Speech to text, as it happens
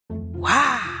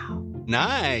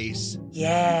Nice.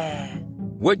 Yeah.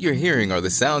 What you're hearing are the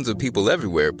sounds of people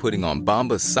everywhere putting on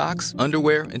Bombas socks,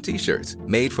 underwear, and T-shirts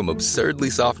made from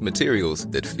absurdly soft materials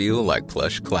that feel like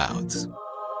plush clouds.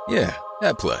 Yeah,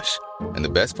 that plush. And the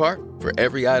best part? For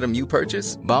every item you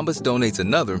purchase, Bombas donates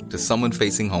another to someone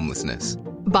facing homelessness.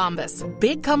 Bombas.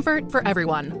 Big comfort for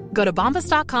everyone. Go to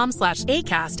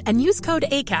bombas.com/ACAST and use code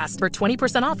ACAST for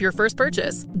 20% off your first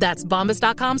purchase. That's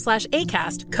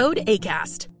bombas.com/ACAST. Code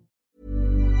ACAST.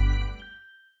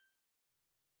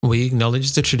 We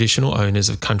acknowledge the traditional owners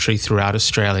of country throughout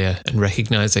Australia and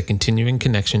recognise their continuing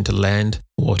connection to land,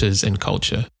 waters and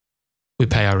culture. We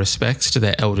pay our respects to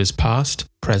their elders past,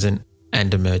 present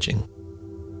and emerging.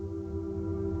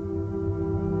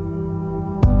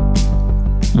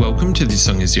 Welcome to This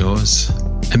Song Is Yours,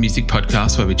 a music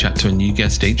podcast where we chat to a new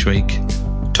guest each week,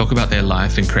 talk about their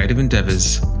life and creative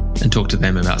endeavours, and talk to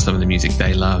them about some of the music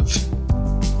they love.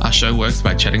 Our show works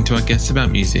by chatting to our guests about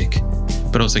music,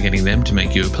 but also getting them to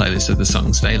make you a playlist of the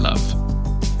songs they love.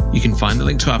 You can find the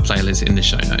link to our playlist in the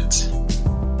show notes.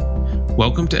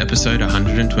 Welcome to episode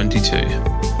 122.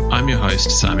 I'm your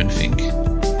host, Simon Fink.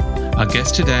 Our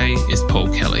guest today is Paul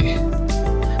Kelly.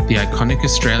 The iconic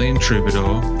Australian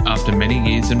troubadour, after many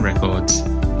years and records,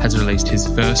 has released his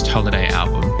first holiday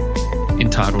album,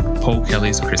 entitled Paul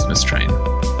Kelly's Christmas Train.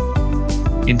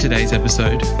 In today's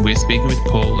episode, we're speaking with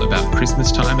Paul about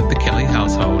Christmas time at the Kelly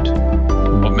household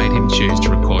and what made him choose to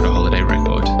record a holiday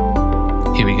record.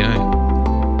 Here we go.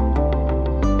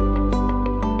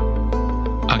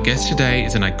 Our guest today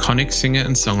is an iconic singer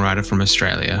and songwriter from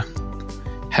Australia.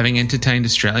 Having entertained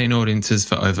Australian audiences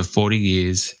for over 40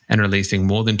 years and releasing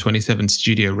more than 27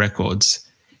 studio records,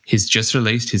 he's just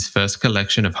released his first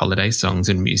collection of holiday songs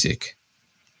and music.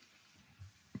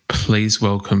 Please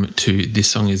welcome to This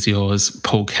Song Is Yours,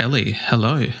 Paul Kelly.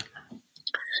 Hello.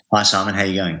 Hi, Simon. How are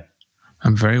you going?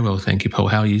 I'm very well, thank you, Paul.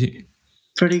 How are you?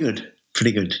 Pretty good.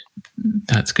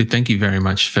 That's good. Thank you very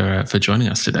much for joining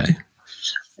us today.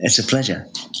 It's a pleasure.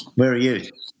 Where are you?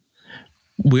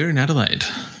 We're in Adelaide.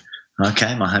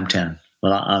 Okay, my hometown.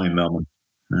 Well, I'm in Melbourne.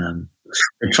 I'm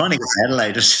trying to get to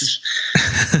Adelaide.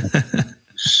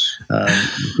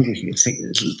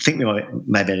 Think we might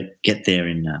maybe get there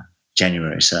in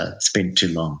January, so it's been too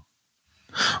long.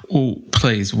 Well,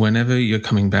 please, whenever you're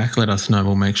coming back, let us know.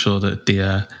 We'll make sure that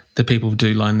the people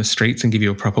do line the streets and give you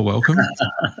a proper welcome.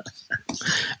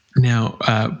 Now,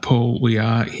 Paul, we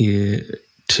are here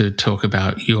to talk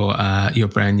about your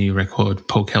brand new record,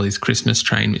 Paul Kelly's Christmas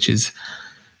Train, which is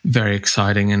very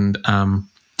exciting. And I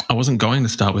wasn't going to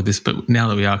start with this, but now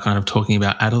that we are kind of talking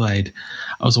about Adelaide,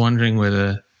 I was wondering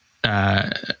whether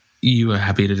you were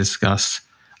happy to discuss,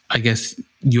 I guess,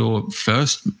 your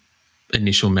first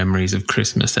initial memories of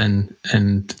Christmas and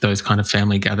those kind of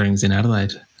family gatherings in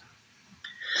Adelaide.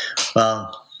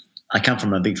 Well, I come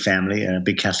from a big family, a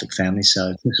big Catholic family,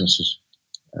 so Christmas was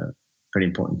a pretty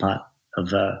important part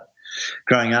of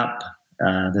growing up.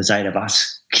 There's 8 of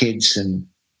us kids, and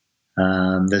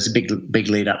there's a big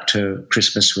lead up to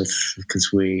Christmas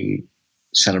because we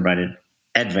celebrated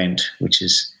Advent, which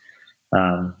is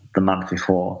the month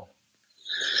before.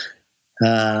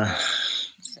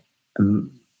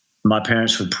 My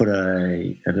parents would put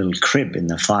a little crib in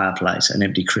the fireplace, an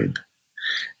empty crib,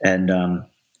 and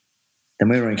then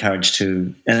we were encouraged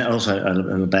to, and also a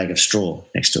little bag of straw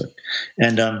next to it.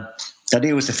 And the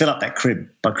idea was to fill up that crib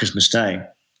by Christmas Day.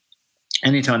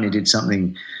 Anytime you did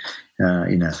something,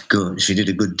 good, if you did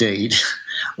a good deed,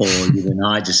 or you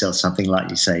denied yourself something like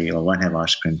you say, I won't have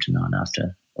ice cream tonight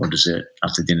or dessert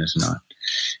after dinner tonight,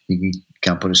 you can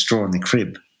go and put a straw in the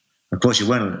crib. Of course, you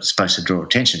weren't supposed to draw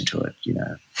attention to it,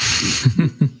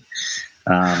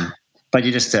 but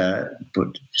you just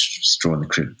put straw in the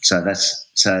crib. So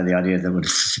the idea that would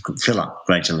fill up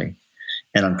gradually.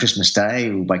 And on Christmas Day,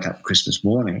 we'll wake up Christmas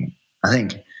morning. I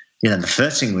think the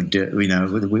first thing we'd do, we'd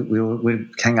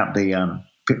hang up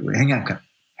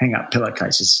hang up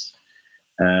pillowcases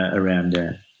around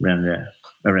the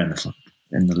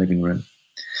in the living room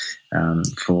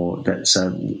for that.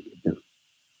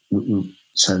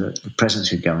 So that the presents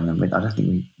would go in them. I don't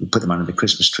think we put them under the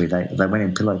Christmas tree. They went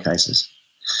in pillowcases.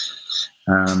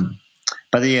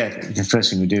 But the first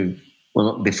thing we do,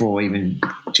 well, before even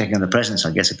checking on the presents,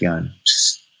 I guess, would go and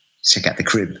check out the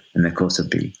crib, and of course there'd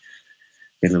be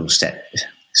a little statuette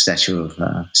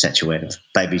of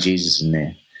baby Jesus in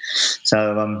there.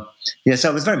 So so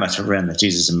it was very much around the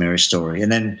Jesus and Mary story,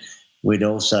 and then we'd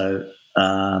also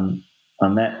on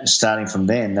that, starting from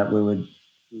then,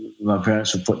 my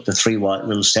parents would put the 3 white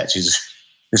little statues.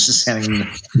 This is sounding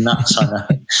nuts, I know.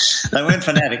 They weren't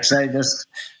fanatics. They just,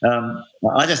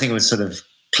 I just think it was sort of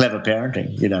clever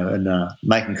parenting, and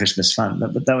making Christmas fun.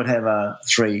 But they would have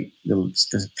three little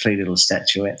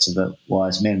statuettes of the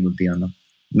wise men would be on the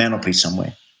mantelpiece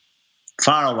somewhere,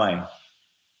 far away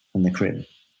from the crib.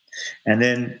 And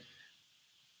then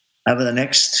over the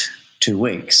next 2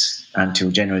 weeks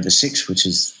until January the 6th, which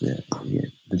is the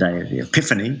day of the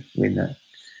Epiphany, when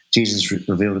Jesus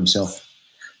revealed himself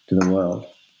to the world,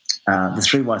 the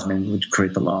three wise men would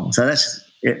creep along. So that's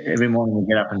every morning we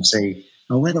get up and see,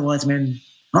 where are the wise men?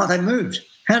 Oh, they moved.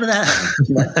 How did that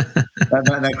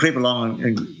happen? They creep along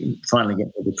and finally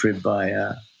get to the crib by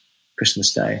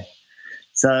Christmas Day.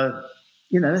 So,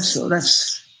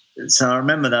 that's so I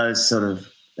remember that was sort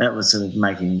of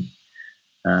making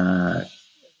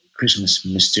Christmas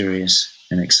mysterious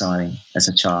and exciting as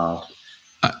a child.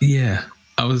 Yeah,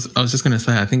 I was just going to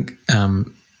say, I think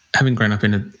having grown up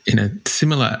in a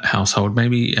similar household,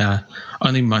 maybe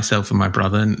only myself and my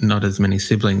brother, not as many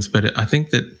siblings, but I think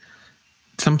that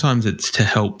sometimes it's to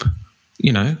help,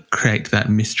 create that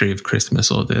mystery of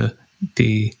Christmas, or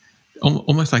the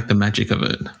almost like the magic of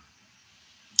it.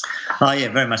 Oh yeah,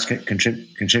 very much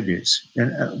contributes.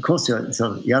 And of course,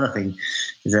 the other thing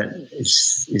is that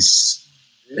is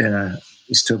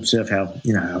to observe how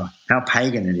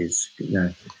pagan it is.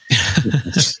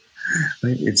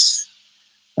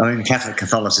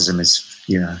 Catholicism is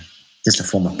just a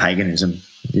form of paganism,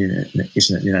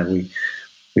 isn't it?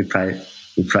 We pray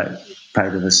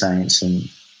to the saints, and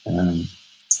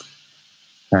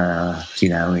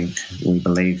we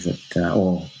believe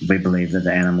that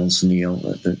the animals kneel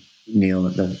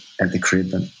at the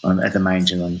crib and at the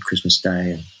manger on Christmas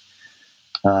Day,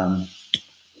 and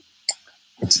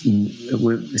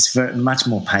it's very much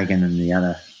more pagan than the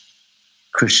other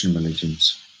Christian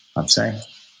religions, I'd say,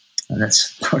 and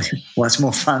that's probably why it's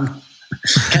more fun.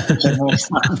 More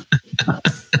fun.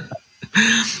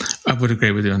 I would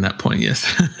agree with you on that point. Yes.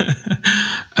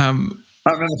 I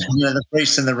remember the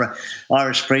priests and the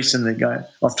Irish priests and they go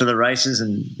off to the races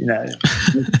and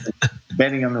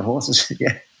betting on the horses.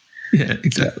 Yeah,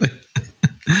 exactly.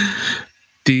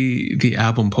 The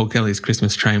album Paul Kelly's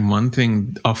Christmas Train, one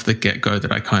thing off the get-go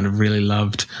that I kind of really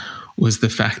loved was the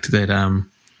fact that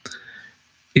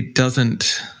it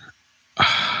doesn't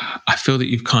I feel that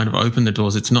you've kind of opened the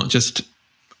doors. It's not just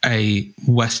a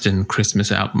Western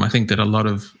Christmas album. I think that a lot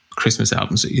of Christmas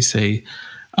albums that you see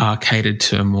are catered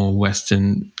to a more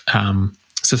Western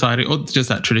society, or just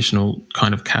that traditional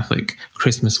kind of Catholic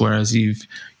Christmas, whereas you've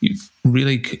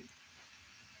really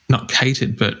not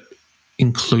catered but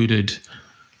included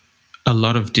a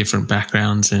lot of different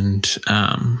backgrounds and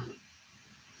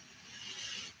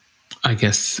I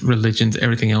guess religions,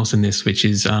 everything else in this, which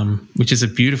is a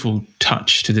beautiful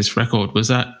touch to this record. Was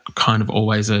that kind of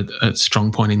always a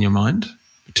strong point in your mind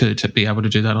to be able to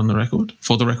do that on the record,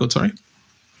 for the record? Sorry.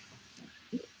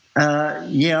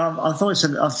 Yeah, I've always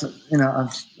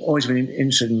been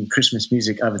interested in Christmas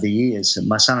music over the years.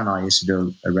 My son and I used to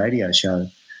do a radio show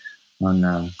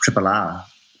on Triple R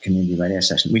community radio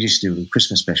station. We used to do a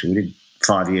Christmas special. We did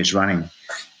 5 years running,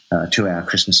 2-hour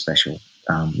Christmas special.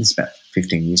 It's about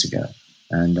 15 years ago,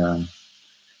 and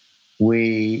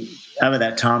over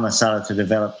that time I started to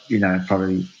develop,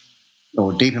 probably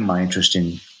or deepen my interest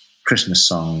in Christmas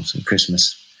songs and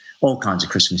Christmas, all kinds of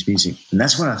Christmas music, and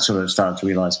that's when I sort of started to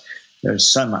realise there's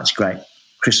so much great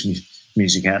Christmas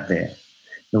music out there,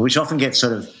 which often gets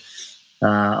sort of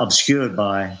obscured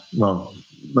by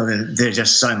there's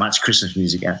just so much Christmas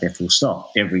music out there, full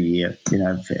stop. Every year,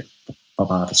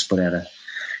 pop artists put out a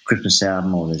Christmas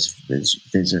album, or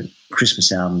there's a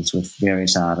Christmas albums with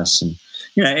various artists, and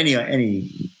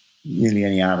nearly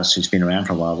any artist who's been around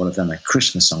for a while will have done a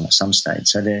Christmas song at some stage.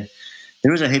 So there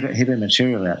is a heap of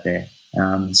material out there.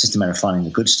 It's just a matter of finding the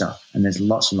good stuff, and there's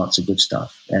lots and lots of good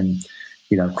stuff. And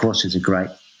of course, there's a great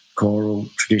choral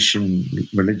tradition,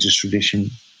 religious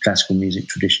tradition, classical music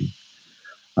tradition.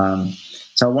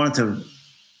 So I wanted to,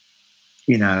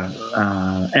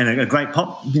 and a great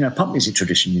pop music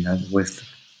tradition, with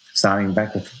starting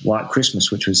back with White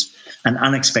Christmas, which was an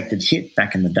unexpected hit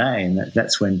back in the day, and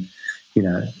that's when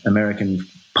American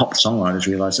pop songwriters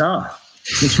realised,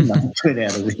 we can make a good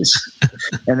out of this,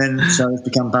 and then so it's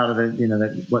become part of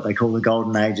the what they call the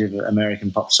golden age of American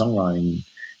pop songwriting.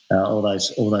 All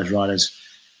those writers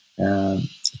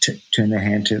turn their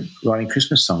hand to writing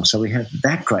Christmas songs. So we have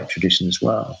that great tradition as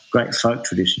well, great folk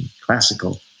tradition,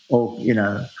 classical,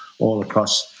 all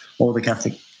across all the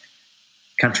Catholic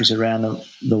countries around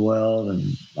the world,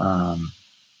 and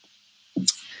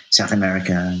South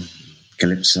America, and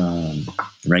calypso, and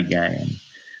reggae, and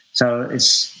so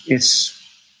it's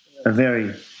a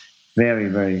very, very,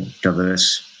 very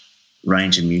diverse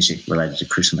range of music related to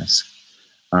Christmas.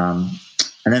 And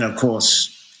then, of course,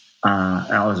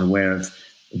 I was aware of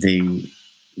the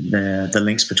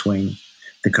links between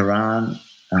the Quran,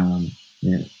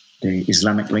 the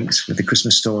Islamic links with the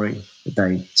Christmas story.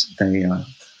 They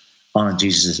honoured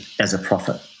Jesus as a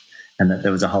prophet, and that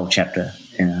there was a whole chapter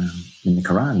in the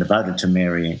Quran devoted to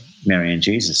Mary and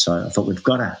Jesus. So I thought we've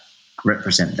got to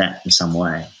represent that in some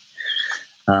way.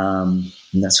 And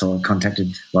that's why I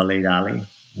contacted Waleed Aly,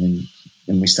 and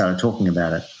we started talking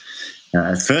about it.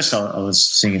 At first, I was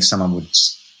seeing if someone would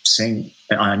sing.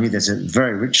 I knew there's a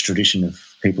very rich tradition of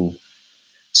people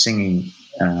singing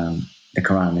the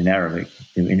Quran in Arabic,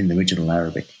 in the original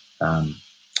Arabic.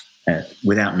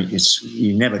 Without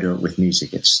you never do it with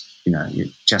music. It's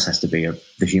it just has to be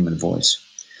the human voice.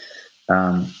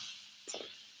 So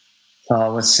I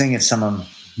was seeing if someone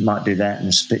might do that,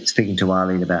 and speaking to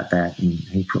Waleed about that, and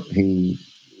he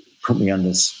put me on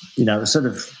this, sort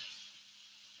of,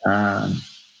 I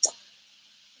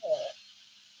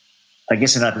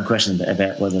guess, an open question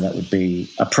about whether that would be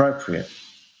appropriate.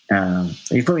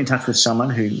 He put me in touch with someone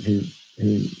who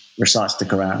recites the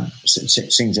Quran,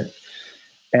 sings it,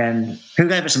 and who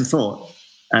gave it some thought.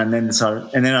 And then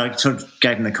I sort of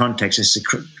gave him the context. It's a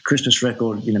Christmas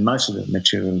record. Most of the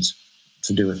materials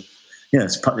to do with,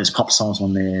 there's pop songs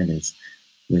on there. There's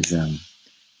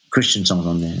Christian songs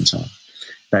on there, and so on.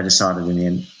 They decided in the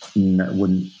end it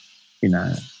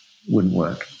wouldn't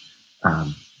work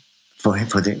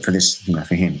for this.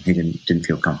 For him, he didn't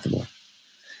feel comfortable.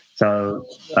 So,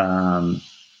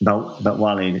 but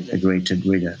Waleed agreed to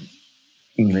read an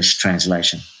English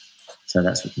translation. So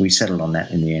we settled on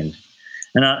that in the end.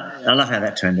 And I love how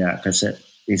that turned out, because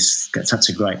he's got such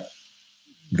a great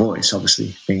voice,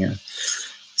 obviously, being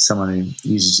someone who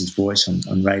uses his voice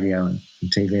on radio and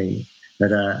TV.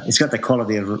 But it's got the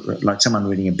quality of like someone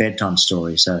reading a bedtime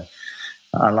story. So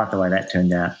I like the way that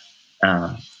turned out,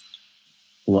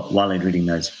 Waleed reading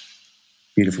those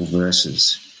beautiful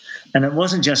verses. And it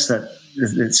wasn't just that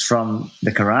it's from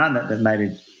the Quran that made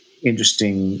it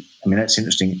interesting. I mean, that's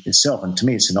interesting itself, and to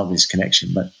me it's an obvious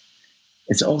connection, but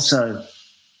it's also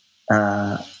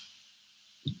I'm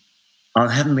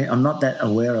not that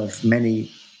aware of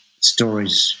many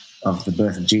stories of the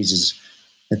birth of Jesus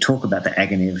that talk about the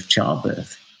agony of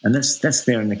childbirth, and that's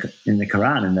there in the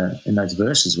Quran, in those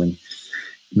verses when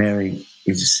Mary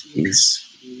is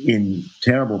in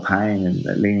terrible pain and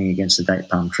leaning against the date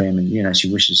palm tree, and she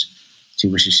wishes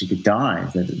she could die,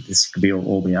 that this could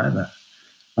all be over.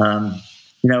 I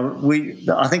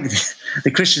think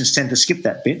the Christians tend to skip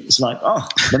that bit. It's like,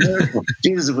 the miracle,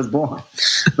 Jesus was born.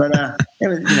 But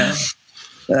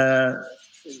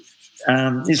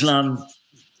Islam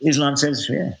says,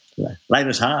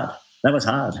 labor's hard. That was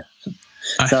hard.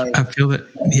 So I feel that,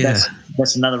 yeah.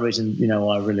 That's another reason,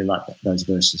 why I really like those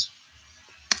verses.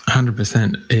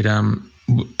 100%.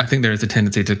 I think there is a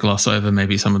tendency to gloss over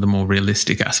maybe some of the more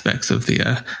realistic aspects of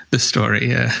the story.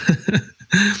 Yeah.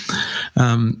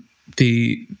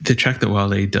 The track that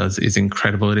Waleed does is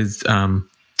incredible. It is,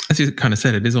 as you kind of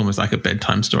said, it is almost like a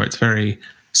bedtime story. It's very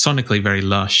sonically very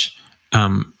lush,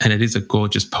 and it is a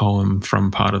gorgeous poem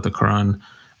from part of the Quran.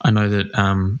 I know that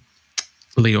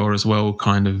Lior as well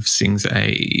kind of sings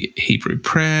a Hebrew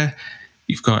prayer.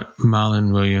 You've got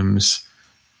Marlon Williams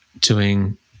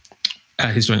doing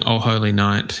O Holy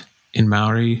Night in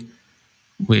Maori,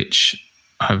 which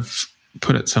I've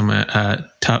put it somewhere,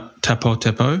 Tapo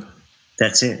Tepo.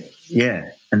 That's it,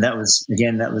 yeah. And that was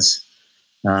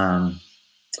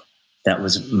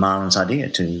Marlon's idea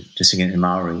to sing it in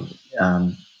Maori.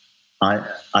 I'd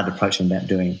approached him about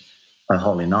doing O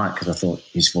Holy Night because I thought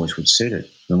his voice would suit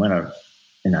it. And when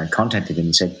I contacted him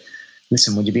and said,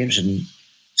 listen, would you be interested in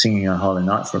singing O Holy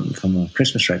Night from a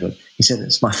Christmas record? He said,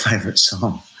 it's my favourite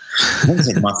song.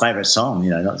 It's my favourite song,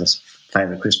 not just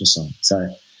favourite Christmas song.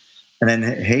 So, and then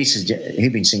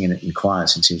he'd been singing it in choir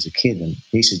since he was a kid, and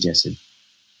he suggested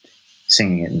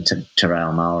singing it in Te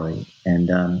Reo Maori, and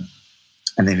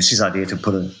it was his idea to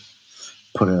put a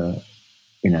to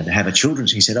have a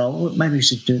children's. He said, maybe we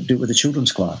should do it with a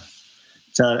children's choir.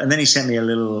 So, and then he sent me a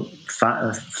little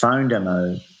phone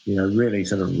demo, really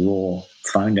sort of raw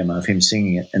phone demo of him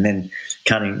singing it, and then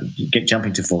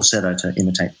jumping to falsetto to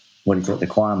imitate what he thought the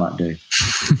choir might do.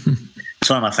 It's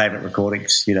one of my favourite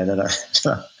recordings,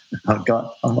 that I've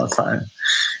got on my phone,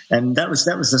 and that was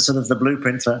the sort of the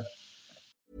blueprint for.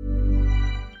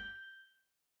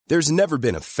 There's never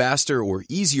been a faster or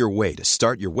easier way to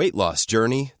start your weight loss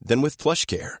journey than with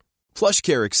PlushCare.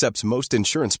 PlushCare accepts most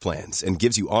insurance plans and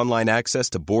gives you online access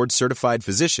to board-certified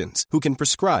physicians who can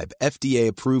prescribe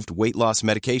FDA-approved weight loss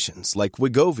medications like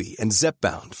Wegovy and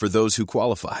Zepbound for those who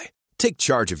qualify. Take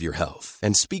charge of your health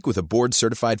and speak with a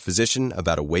board-certified physician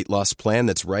about a weight loss plan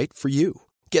that's right for you.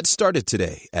 Get started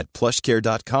today at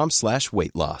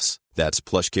plushcare.com/weight-loss. That's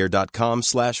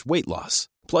plushcare.com/weight-loss.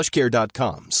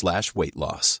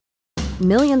 plushcare.com/weight-loss.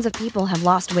 Millions of people have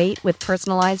lost weight with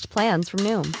personalized plans from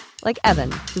Noom. Like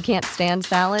Evan, who can't stand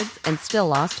salads and still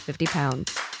lost 50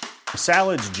 pounds.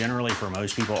 Salads generally for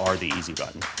most people are the easy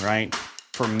button, right?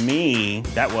 For me,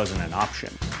 that wasn't an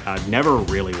option. I never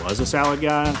really was a salad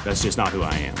guy. That's just not who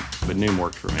I am. But Noom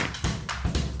worked for me.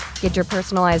 Get your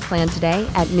personalized plan today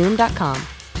at Noom.com.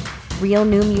 Real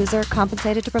Noom user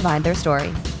compensated to provide their story.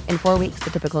 In 4 weeks, the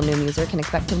typical Noom user can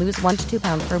expect to lose 1 to 2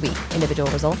 pounds per week. Individual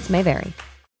results may vary.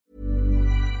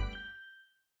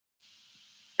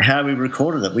 How we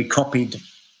recorded it, we copied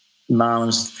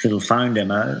Marlon's little phone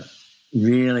demo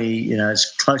really, as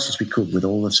close as we could with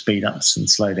all the speed ups and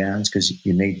slow downs, because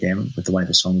you need them with the way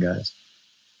the song goes.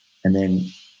 And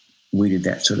then we did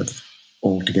that sort of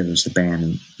all together as the band,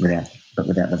 and without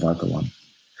the vocal one.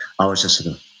 I was just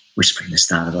sort of whispering the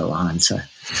start of the line, so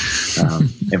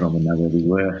everyone would know where we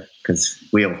were, because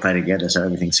we all play together, so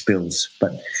everything spills.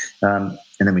 But and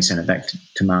then we sent it back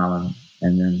to Marlon,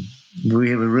 and then we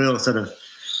have a real sort of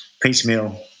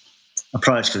piecemeal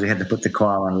approach, because we had to put the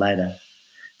choir on later.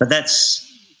 But it's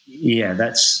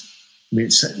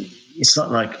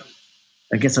not like,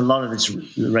 I guess a lot of this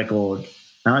record,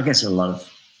 and I guess a lot of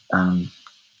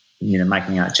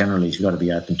making art generally, you've got to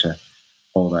be open to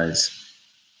all those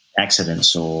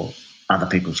accidents or other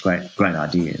people's great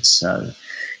ideas. So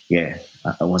it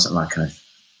wasn't like I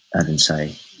didn't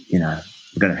say, we've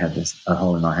got to have this, a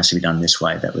whole night has to be done this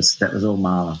way. That was all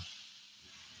Marlon.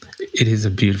 It is a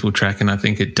beautiful track, and I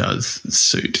think it does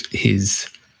suit his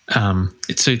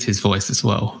voice as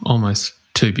well, almost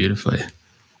too beautifully.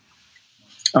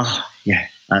 Oh, yeah.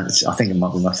 I think it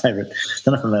might be my favourite. I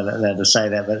don't know if I'm allowed to say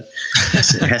that, but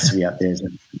it has to be up there.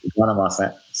 It's one of my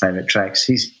favourite tracks.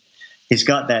 He's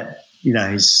got that,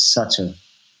 he's such a...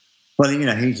 Well,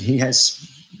 he has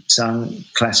sung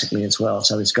classically as well,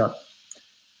 so he's got...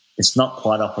 It's not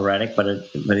quite operatic, but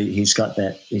he's got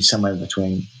that. He's somewhere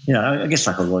between, I guess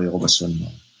like a Roy Orbison.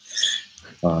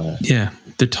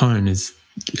 The tone is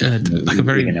like a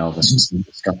very... Elvis.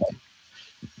 Got that.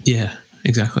 Yeah,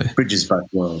 exactly. Bridges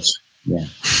both worlds. Yeah.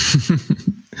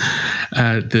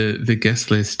 The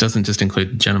guest list doesn't just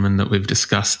include the gentlemen that we've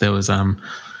discussed. There was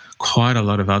quite a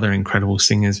lot of other incredible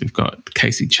singers. We've got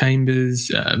Kasey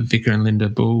Chambers, Vicar and Linda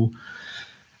Bull.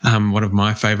 One of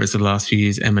my favourites of the last few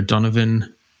years, Emma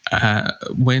Donovan.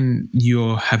 When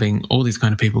you're having all these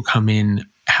kind of people come in,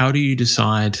 how do you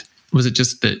decide? Was it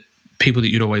just that people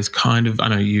that you'd always I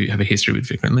know you have a history with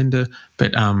Vicar and Linda,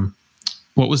 but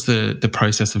what was the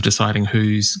process of deciding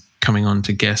who's coming on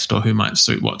to guest or who might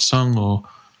suit what song or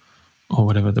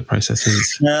whatever the process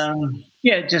is?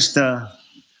 Just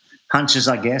hunches,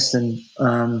 I guess. And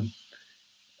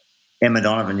Emma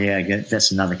Donovan,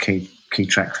 that's another key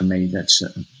track for me. That's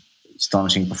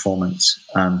astonishing performance.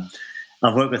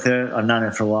 I've worked with her. I've known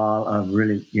her for a while. I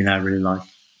really like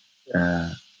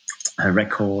her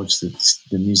records,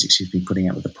 the music she's been putting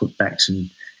out with the putbacks in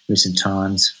recent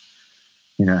times.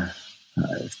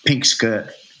 Pink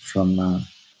Skirt from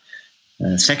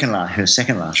her second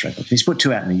last record. She's put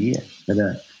 2 out in a year.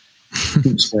 But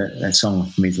Pink Skirt, that song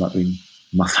for me is like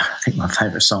my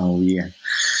favourite song all year.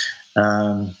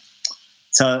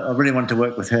 So I really wanted to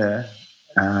work with her,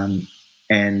 and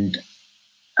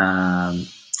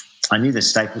I knew the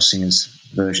Staple Singers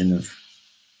version of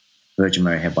Virgin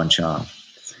Mary Had One Child,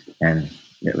 and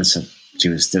there was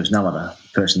no other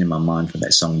person in my mind for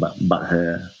that song but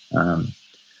her.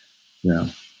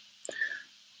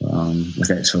 With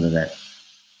that sort of that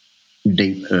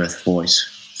deep earth voice,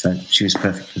 so she was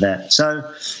perfect for that. So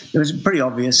it was pretty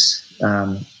obvious.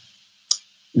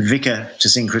 Vicar to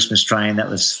sing Christmas Train, that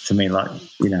was for me like,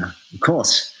 of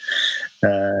course.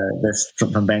 That's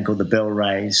from a band called the Bell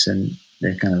Rays, and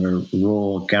they're kind of a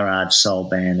raw garage soul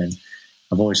band, and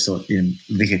I've always thought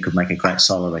Vicar could make a great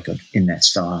solo record in that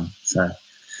style. So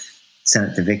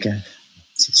sent it to Vicar.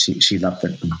 She loved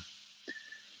it.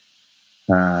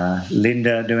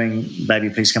 Linda doing Baby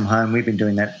Please Come Home. We've been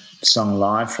doing that song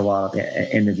live for a while at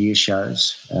the end of the year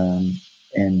shows,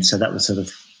 and so that was sort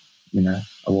of a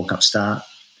walk-up start.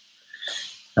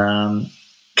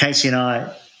 Kasey and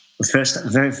I, the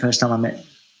very first time I met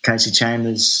Kasey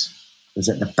Chambers was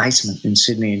at the Basement in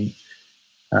Sydney.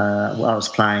 I was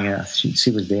playing,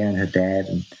 she was there and her dad,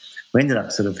 and we ended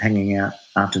up sort of hanging out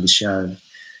after the show,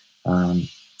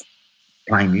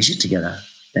 playing music together,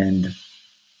 and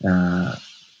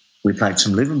we played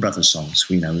some Louvin Brothers songs.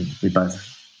 We both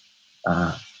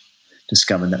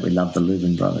discovered that we loved the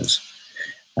Louvin Brothers,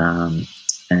 and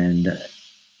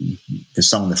the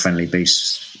song "The Friendly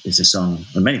Beast" is a song,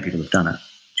 and many people have done it,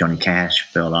 Johnny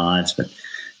Cash, Bill Ives, but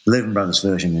the Louvin Brothers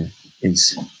version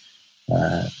is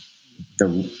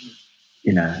the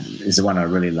one I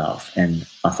really love, and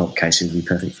I thought Casey would be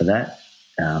perfect for that.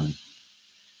 The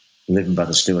Louvin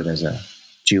Brothers do it as a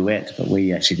duet, but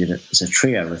we actually did it as a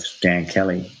trio with Dan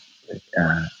Kelly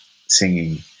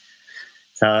singing.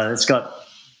 So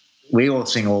we all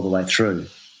sing all the way through,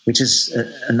 which is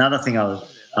another thing I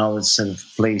was sort of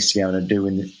pleased to be able to do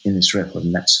in this record,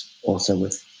 and that's also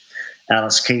with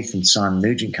Alice Keith and Simon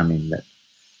Nugent come in, that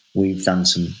we've done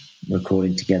some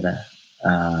recording together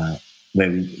where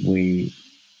we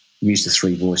use the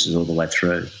three voices all the way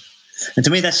through. And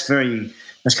to me, that's kind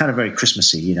of very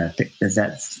Christmassy,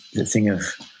 that thing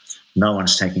of no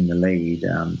one's taking the lead.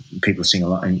 People sing a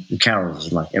lot, and the carols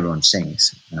are like everyone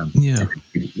sings.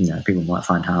 People might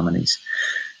find harmonies.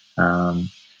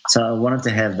 So I wanted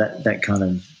to have that kind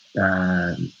of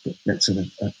that sort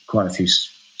of quite a few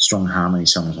strong harmony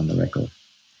songs on the record.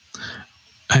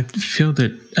 I feel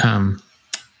that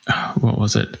what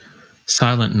was it?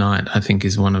 Silent Night, I think,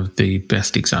 is one of the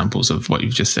best examples of what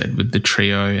you've just said, with the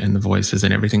trio and the voices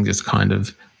and everything just kind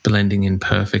of blending in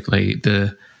perfectly.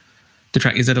 The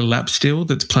track, is it a lap steel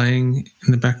that's playing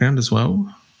in the background as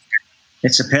well?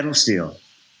 It's a pedal steel.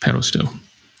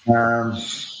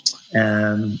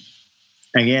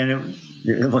 Again,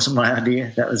 it wasn't my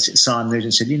idea. That was Simon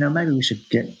Nugent said, maybe we should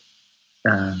get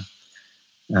I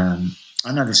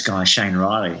know this guy, Shane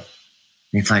Riley.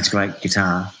 He plays great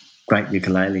guitar, great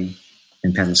ukulele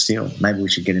and pedal steel. Maybe we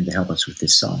should get him to help us with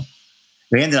this song.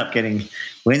 He played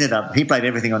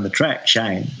everything on the track,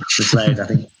 Shane. He played, I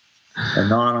think, a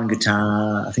nylon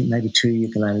guitar, I think maybe 2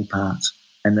 ukulele parts,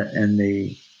 and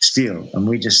the steel, and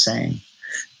we just sang,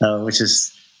 which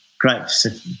is great. So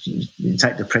you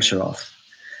take the pressure off.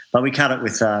 But we cut it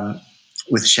with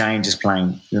Shane just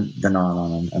playing the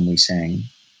nylon, and we sang,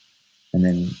 and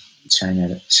then Shane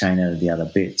added the other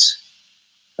bits.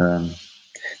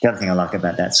 The other thing I like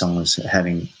about that song was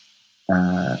having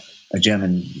a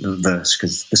German verse,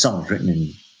 because the song was written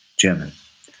in German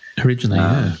originally.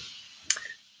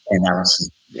 And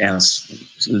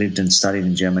Alice lived and studied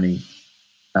in Germany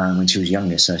when she was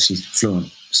younger, so she's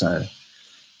fluent. So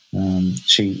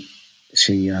she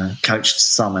coached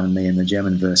Simon and me in the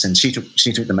German verse, and she took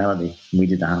the melody and we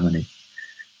did the harmony.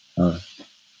 I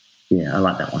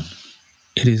like that one.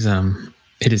 It is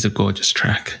a gorgeous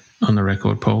track on the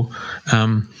record, Paul.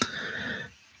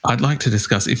 I'd like to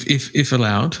discuss, if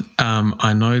allowed,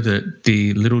 I know that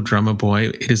the Little Drummer Boy,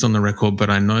 it is on the record, but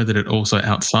I know that it also,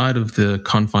 outside of the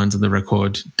confines of the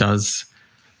record, does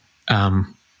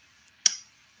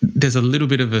there's a little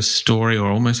bit of a story, or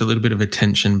almost a little bit of a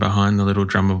tension behind the Little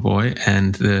Drummer Boy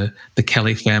and the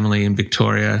Kelly family in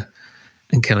Victoria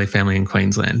and Kelly family in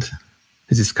Queensland.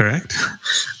 Is this correct?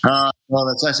 Well,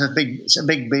 it's a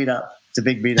big beat up. It's a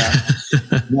big beat up.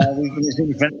 There's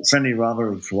been a friendly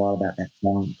rivalry for a while about that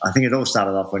song. I think it all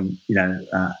started off when,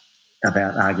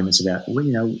 about arguments about,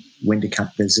 when to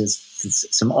cut. There's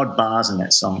some odd bars in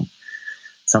that song.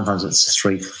 Sometimes it's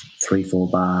 3/4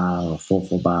 bar or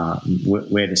 4/4 bar,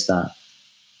 where to start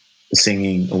the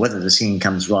singing, or whether the singing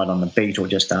comes right on the beat or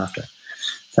just after.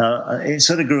 So it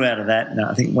sort of grew out of that. And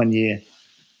I think one year,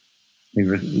 I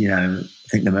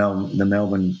think the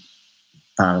Melbourne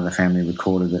part of the family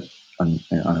recorded it on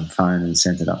a phone and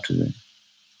sent it up to the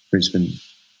Brisbane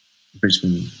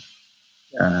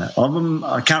album.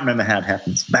 I can't remember how it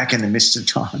happened. Back in the mist of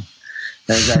time,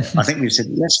 I think we said,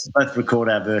 let's both record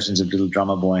our versions of Little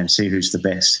Drummer Boy and see who's the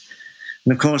best.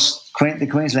 And of course, the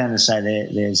Queenslanders say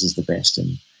theirs is the best,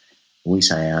 and we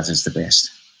say ours is the best.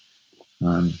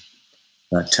 And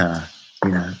I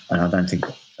don't think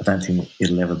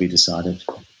it'll ever be decided.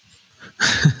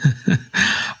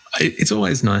 It's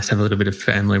always nice to have a little bit of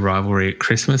family rivalry at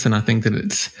Christmas, and I think that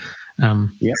it's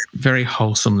very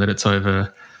wholesome that it's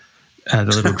over the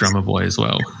Little Drummer Boy as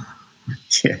well.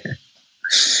 Yeah.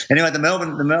 Anyway, the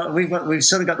Melbourne, we've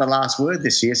sort of got the last word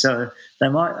this year, so they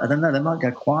might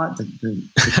go quiet. The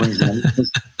Queensland,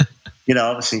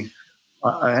 obviously,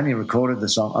 I only recorded the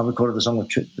song. I recorded the song with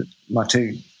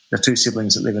the two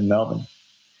siblings that live in Melbourne,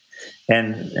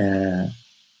 and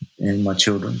my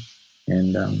children,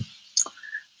 and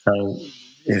so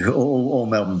all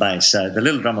Melbourne based. So the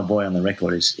Little Drummer Boy on the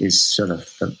record is sort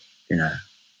of the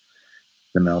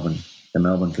Melbourne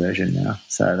version now.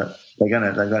 So they're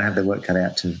gonna have their work cut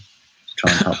out to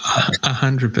try and help.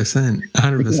 100%.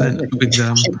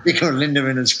 With Vicar and Linda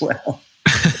in as well.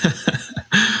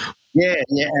 yeah,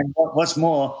 and what's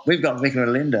more, we've got Vicar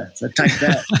and Linda, so take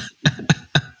that.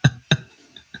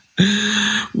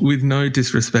 with no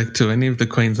disrespect to any of the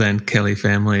Queensland Kelly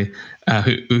family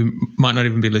who might not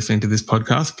even be listening to this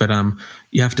podcast, but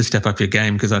you have to step up your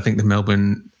game, because I think the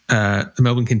Melbourne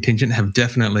contingent have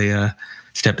definitely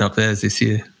stepped up theirs this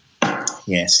year.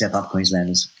 Yeah, step up,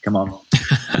 Queenslanders. Come on.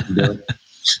 Do it.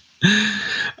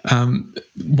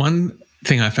 One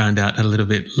thing I found out a little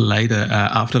bit later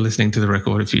after listening to the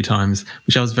record a few times,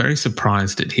 which I was very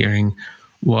surprised at hearing,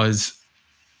 was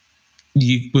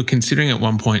you were considering at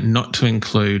one point not to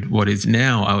include what is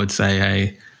now, I would say,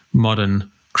 a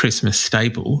modern Christmas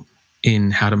staple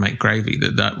in How to Make Gravy,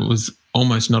 that was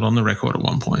almost not on the record at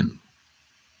one point.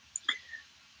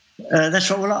 That's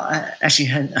right. Well, I actually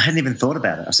hadn't even thought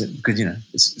about it. I said, because,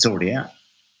 it's already out.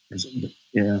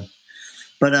 Yeah.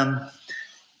 But,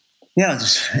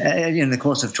 just in the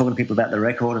course of talking to people about the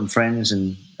record and friends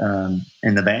and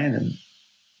the band, and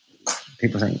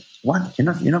people saying, what?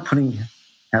 You're not putting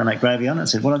How to Make Gravy on it? I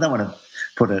said, well, I don't want to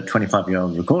put a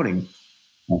 25-year-old recording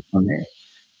on there.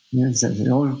 Just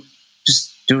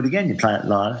do it again. You play it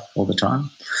live all the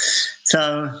time.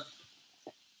 So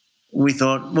we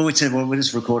thought, we'll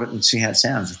just record it and see how it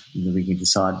sounds. We can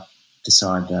decide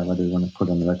whether we want to put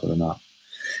it on the record or not.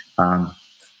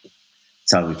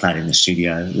 So we played it in the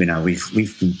studio.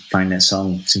 We've been playing that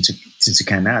song since it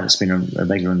came out. It's been a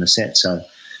regular in the set, so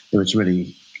it was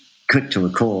really quick to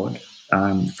record,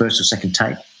 first or second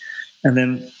take, and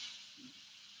then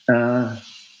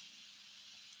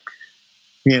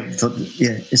it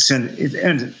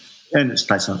earned its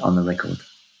place on the record.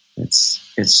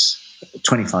 It's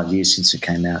 25 years since it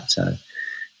came out, so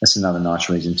that's another nice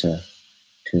reason to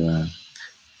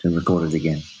record it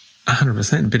again.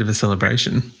 100%, a bit of a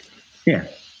celebration. Yeah.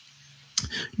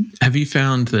 Have you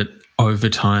found that over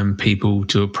time people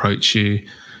do approach you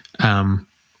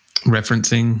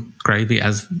referencing gravy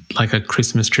as like a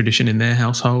Christmas tradition in their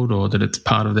household, or that it's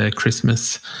part of their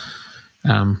Christmas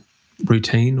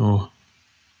routine? Or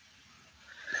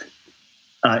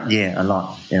a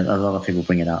lot. Yeah, a lot of people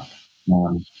bring it up.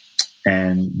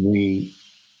 And we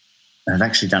have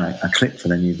actually done a clip for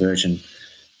the new version,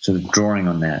 sort of drawing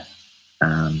on that.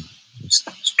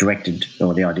 It's directed,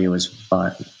 or the idea was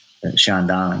by Sian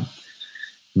Darling,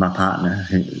 my partner,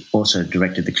 who also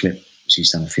directed the clip. She's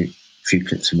done a few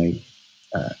clips for me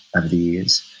over the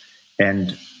years.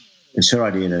 And it's her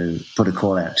idea to put a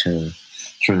call out through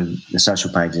the social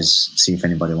pages, see if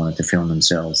anybody wanted to film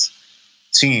themselves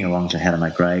singing along to How to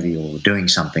Make Gravy or doing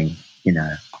something,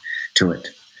 to it.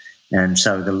 And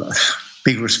so the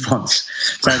big response.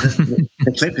 So the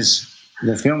clip is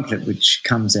the film clip, which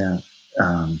comes out.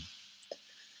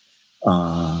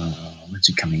 When's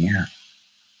it coming out?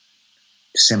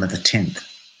 December the 10th.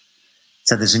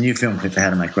 So there's a new film clip for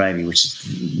How to Make Gravy, which is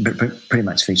pretty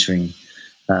much featuring,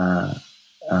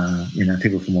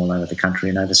 people from all over the country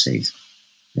and overseas,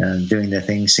 doing their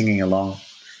thing, singing along.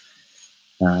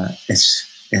 I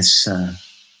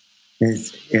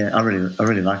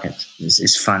really like it.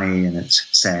 It's funny and it's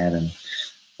sad and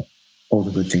all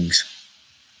the good things.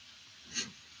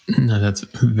 No, that's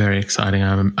very exciting.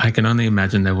 I can only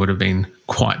imagine there would have been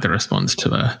quite the response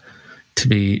to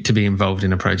be involved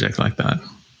in a project like that.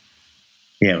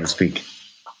 Yeah, it was big.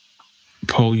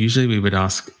 Paul, usually we would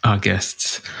ask our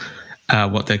guests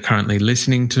what they're currently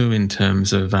listening to in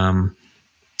terms of,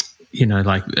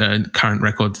 current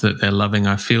records that they're loving.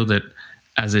 I feel that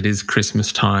as it is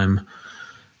Christmas time,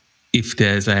 if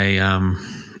there's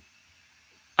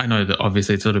I know that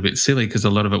obviously it's a little bit silly because a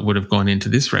lot of it would have gone into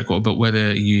this record, but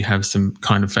whether you have some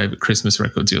kind of favourite Christmas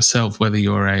records yourself, whether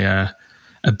you're a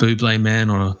Bublé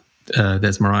man or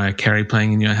there's Mariah Carey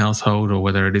playing in your household, or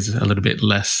whether it is a little bit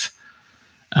less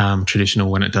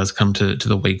traditional when it does come to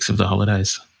the weeks of the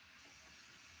holidays.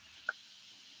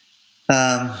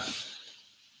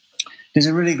 There's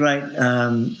a really great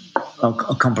a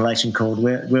compilation called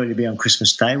Where Will You Be on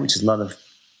Christmas Day, which is they've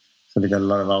got a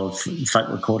lot of old folk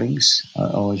recordings. I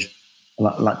always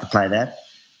like to play that.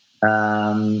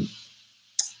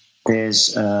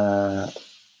 There's a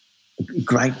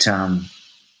great,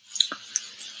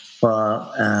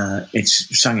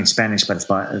 it's sung in Spanish, but it's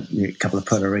by a couple of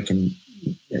Puerto Rican,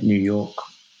 New York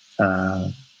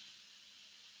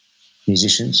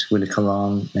musicians, Willie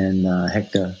Colon and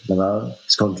Hector Lavoe.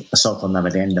 It's called Assault on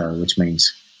Navidendo, which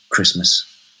means Christmas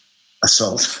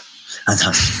assault.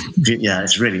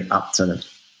 It's really up sort of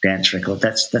dance record.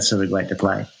 That's sort of great to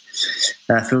play.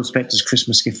 Phil Spector's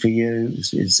Christmas Gift for You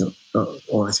is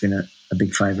always been a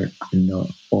big favourite in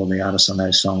all the artists on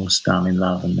those songs, Darling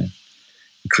Love and the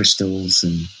Crystals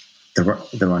and the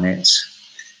Ronettes.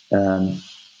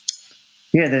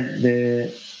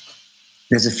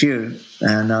 There's a few,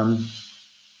 and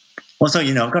Also,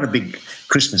 I've got a big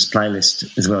Christmas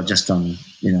playlist as well, just on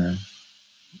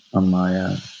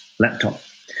my laptop,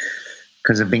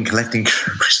 because I've been collecting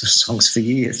Christmas songs for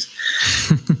years.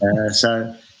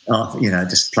 So,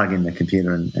 just plug in the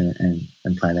computer and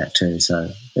play that too. So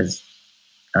there's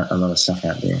a lot of stuff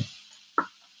out there.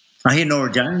 I hear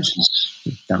Nora Jones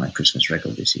has done a Christmas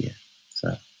record this year,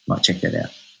 so might check that out.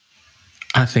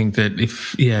 I think that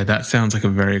that sounds like a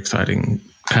very exciting,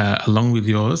 along with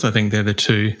yours, I think they're the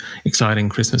two exciting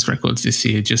Christmas records this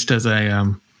year, just as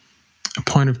a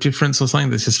point of difference or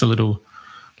something that's just a little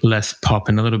less pop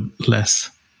and a little less,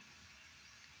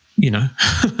 I'm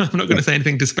not going to say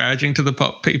anything disparaging to the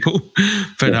pop people,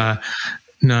 but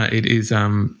no, it is,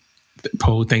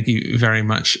 Paul, thank you very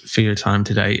much for your time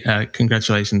today.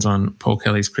 Congratulations on Paul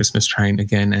Kelly's Christmas Train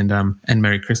again, and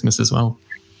Merry Christmas as well.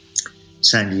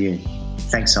 Same to you.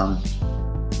 Thanks, Simon.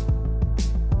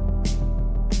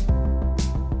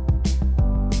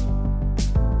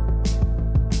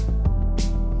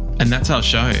 And that's our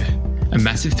show. A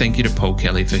massive thank you to Paul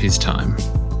Kelly for his time.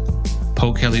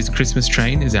 Paul Kelly's Christmas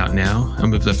Train is out now,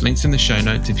 and we've left links in the show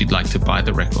notes if you'd like to buy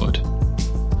the record.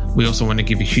 We also want to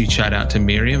give a huge shout out to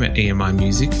Miriam at EMI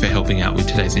Music for helping out with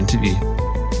today's interview.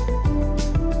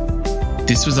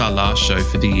 This was our last show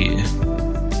for the year.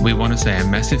 We want to say a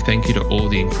massive thank you to all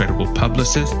the incredible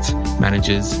publicists,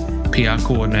 managers, PR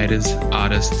coordinators,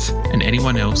 artists, and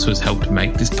anyone else who has helped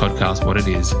make this podcast what it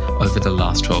is over the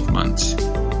last 12 months.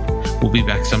 We'll be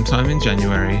back sometime in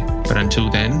January, but until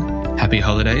then, happy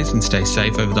holidays and stay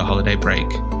safe over the holiday break.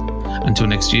 Until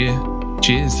next year,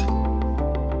 cheers.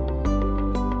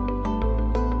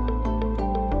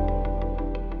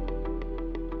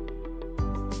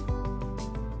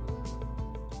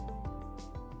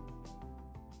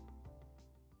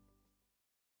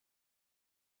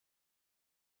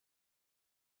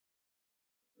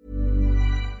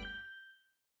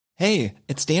 Hey,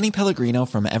 it's Danny Pellegrino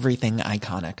from Everything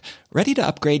Iconic. Ready to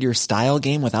upgrade your style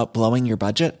game without blowing your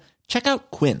budget? Check out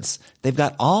Quince. They've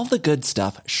got all the good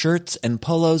stuff, shirts and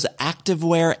polos,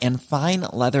 activewear, and fine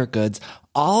leather goods,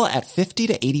 all at 50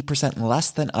 to 80% less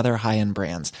than other high-end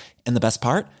brands. And the best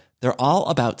part? They're all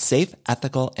about safe,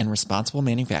 ethical, and responsible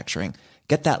manufacturing.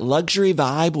 Get that luxury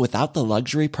vibe without the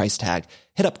luxury price tag.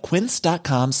 Hit up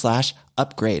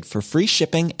quince.com/upgrade for free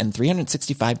shipping and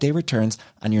 365-day returns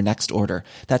on your next order.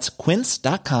 That's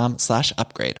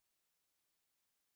quince.com/upgrade.